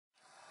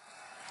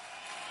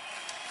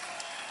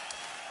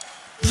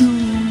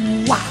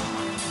Chua,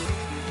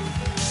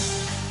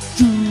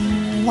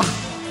 chua,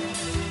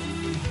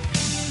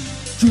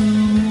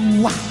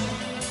 chua,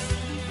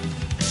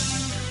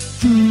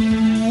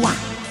 chua.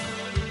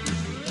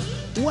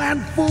 When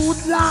food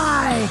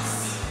lies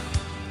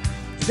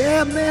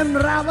them in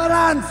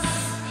reverence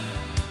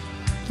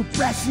to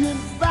prescient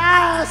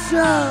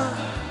passion,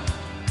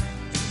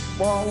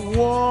 for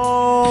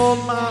when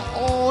my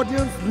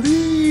audience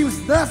leaves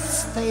the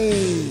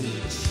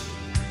stage,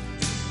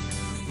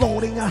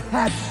 floating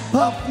ahead,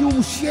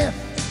 perfume shift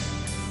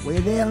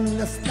within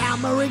the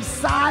stammering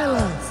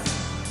silence.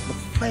 The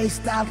face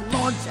that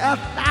launched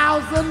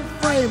 1,000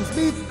 frames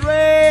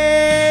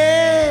betrayed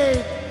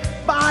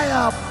by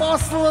a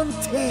porcelain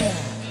tear,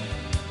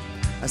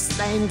 a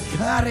stained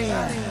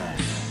career.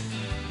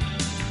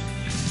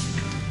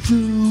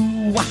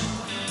 Chua,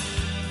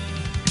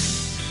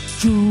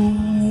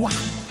 chua.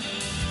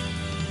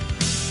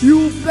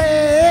 You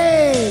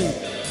played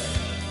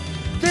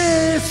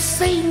this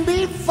scene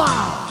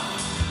before.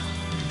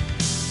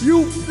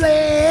 You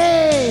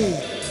played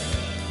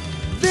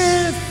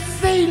this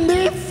scene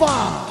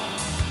before.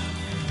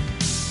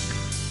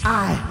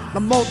 The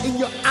mote in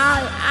your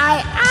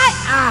eye,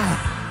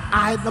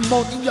 the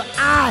mote in your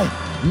eye.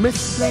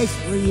 Misplaced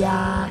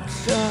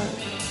reaction,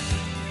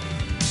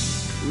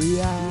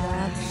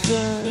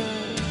 reaction.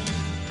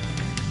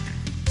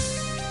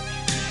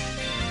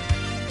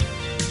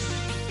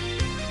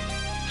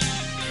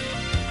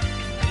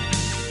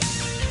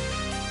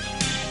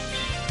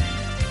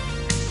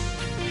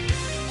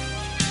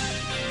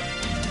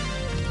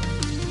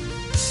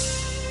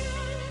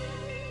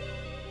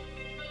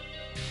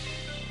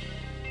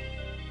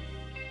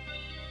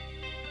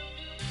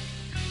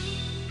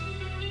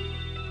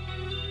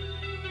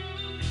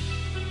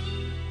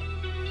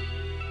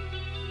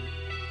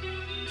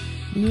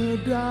 Your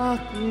dark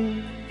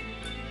room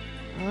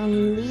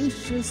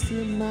unleashes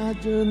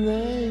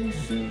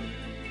imagination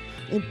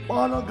in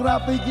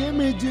pornographic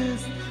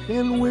images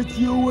in which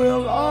you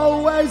will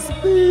always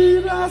be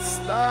the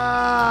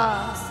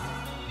stars,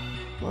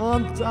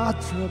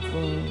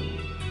 untouchable,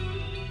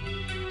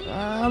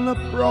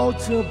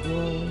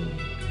 unapproachable,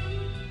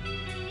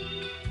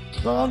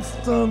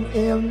 constant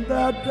in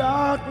the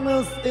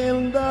darkness,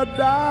 in the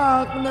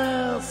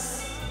darkness.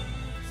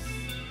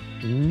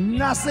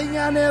 Nothing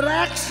an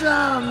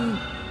erection,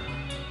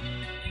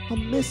 a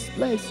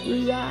misplaced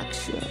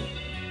reaction,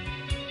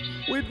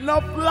 with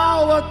no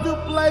flower to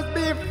place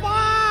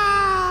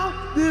before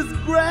this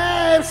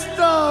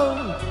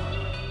gravestone,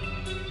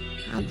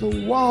 and the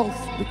walls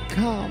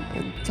become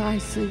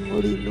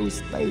enticingly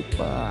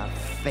newspaper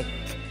thick.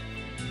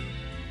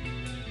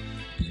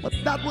 But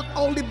that would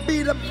only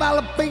be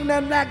developing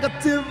a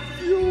negative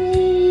view,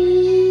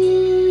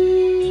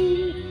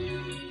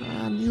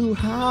 and you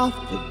have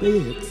to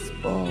be exposed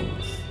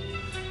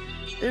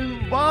in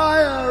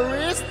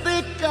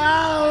voyeuristic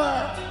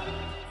color,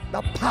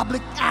 the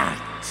public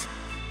act.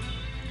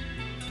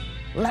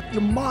 Let you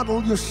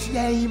model your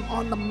shame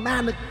on the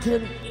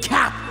mannequin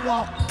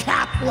catwalk,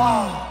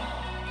 catwalk.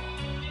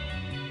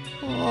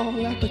 Oh,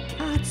 let the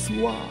cats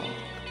walk,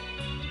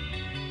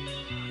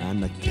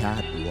 and the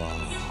cat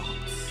walks.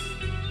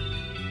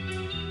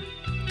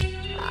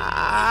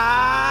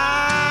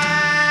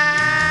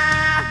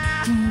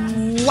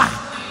 Chua,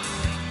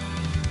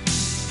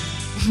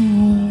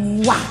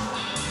 chua.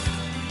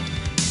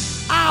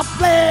 I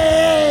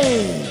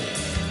played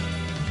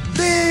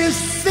this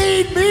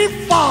scene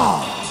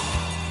before.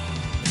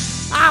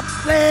 I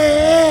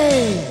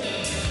played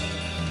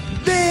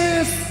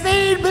this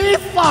scene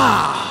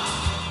before.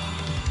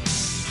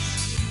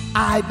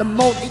 The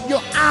mote in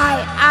your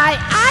eye,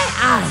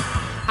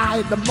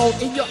 the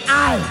mote in your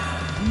eye.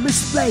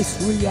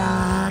 Misplaced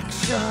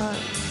reaction,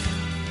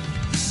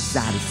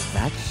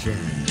 satisfaction.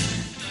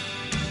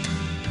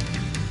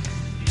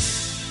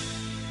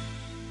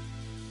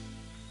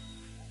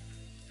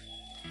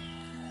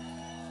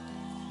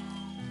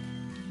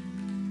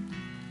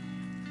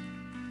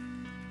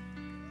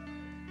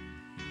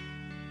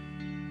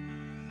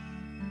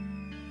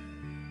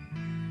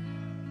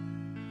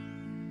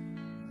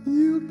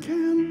 You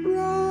can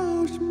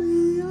brush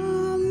me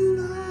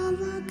under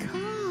the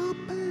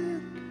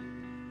carpet.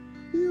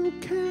 You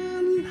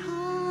can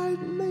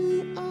hide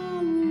me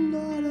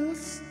under the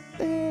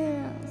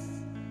stairs.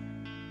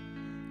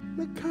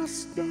 The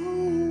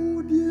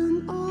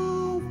custodian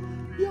of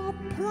your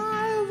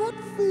private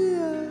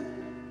fear.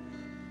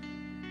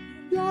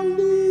 Your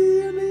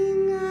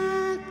leading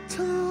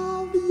actor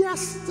of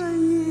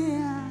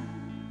yesteryear.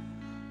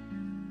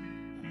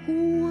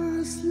 Who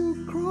as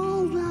you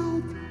crawled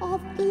out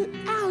of the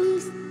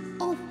alleys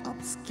of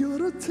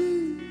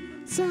obscurity,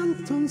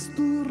 sentenced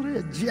to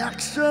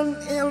rejection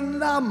in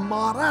the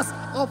morass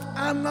of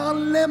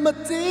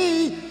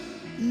anonymity.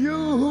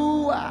 You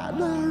who are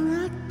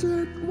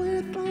directed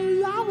with a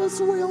lover's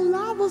will,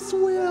 lover's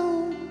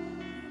will.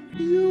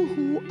 You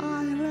who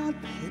I let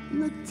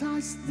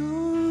hypnotize the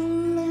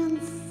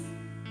lens.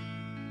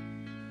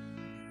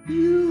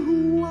 You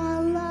who I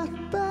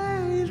let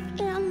bathe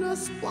in the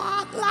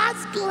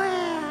spotlight's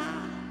glare.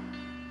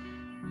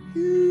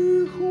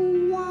 You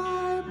who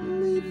wipe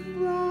me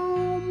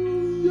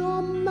from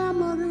your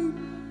memory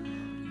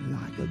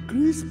like a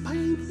grease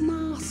paint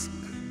mask.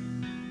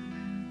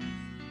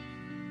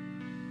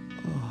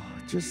 Oh,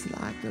 just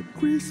like a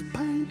grease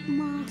paint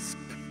mask.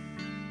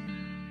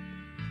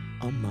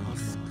 A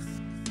mask.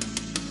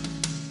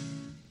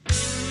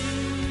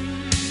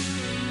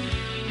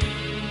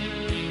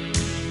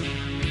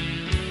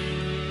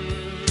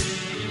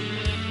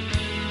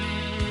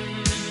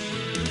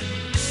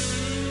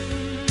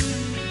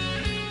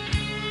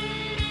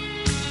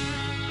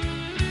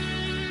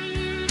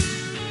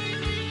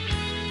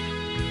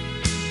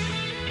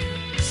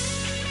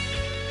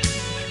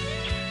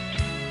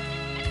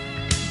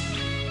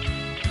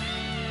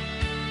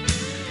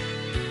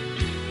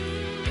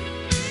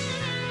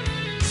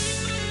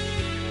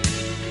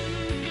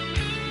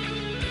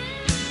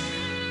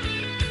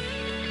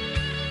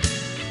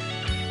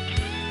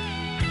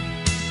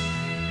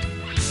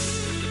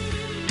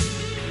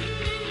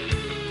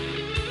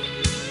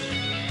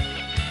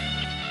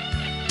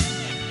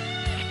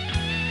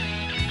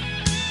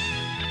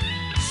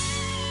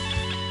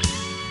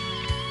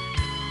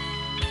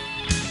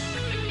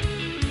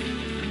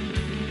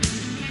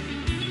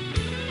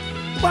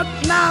 But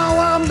now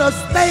I'm the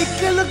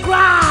snake in the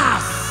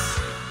grass,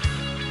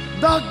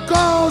 the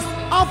ghost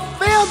of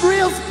film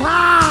reels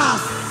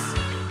past.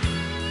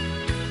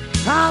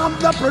 I'm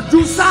the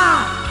producer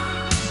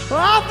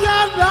of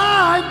your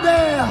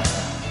nightmare,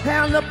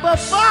 and the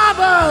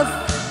performance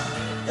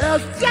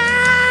is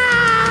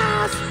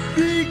just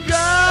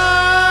begun.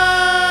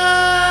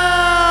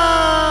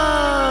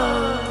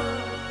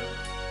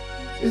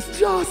 It's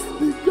just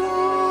begun.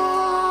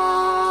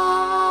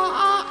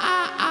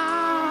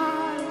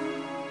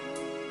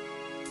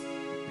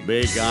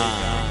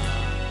 Begun.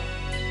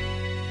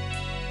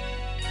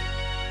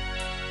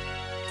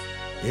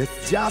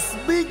 It's just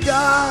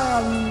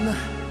begun.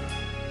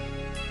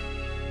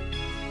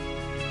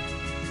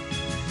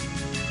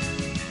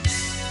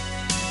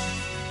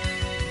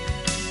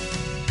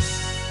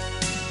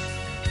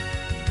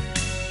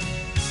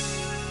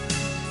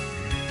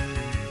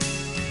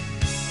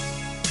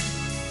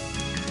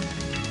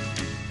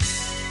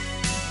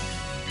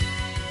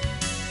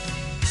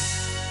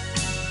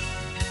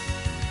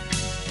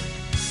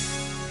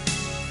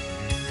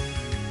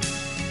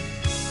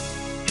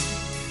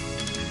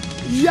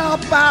 Your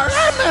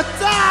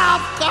perimeter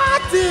of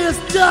God is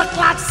jerked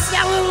like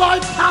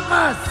celluloid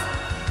puppets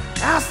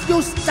as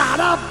you start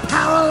up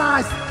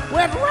paralyzed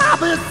with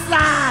rabbit's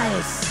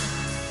eyes,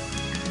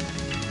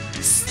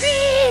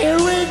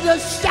 steering the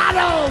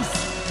shadows,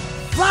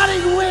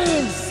 flooding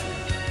winds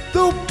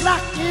to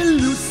black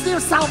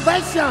elusive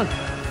salvation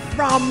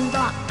from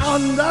the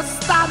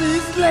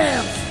understudy's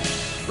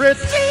lips.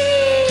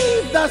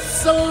 Retrieve the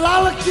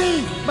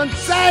soliloquy,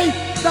 maintain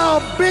the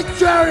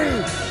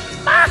obituary.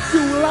 Back to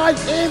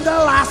life in the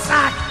last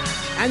act,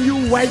 and you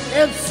wait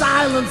in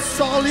silent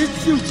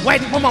solitude,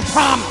 waiting for my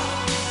prom.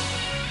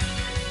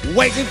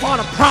 Waiting for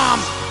the prom.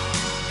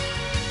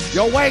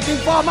 You're waiting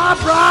for my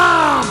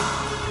prom.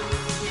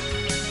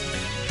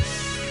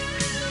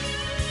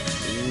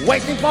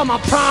 Waiting for my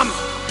prom.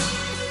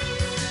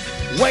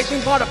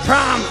 Waiting for the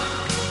prom.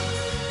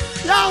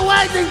 You're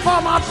waiting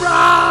for my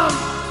prom.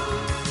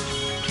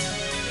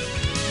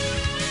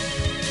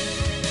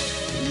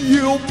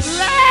 You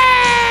play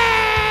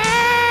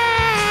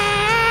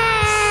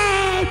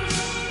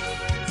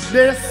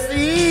this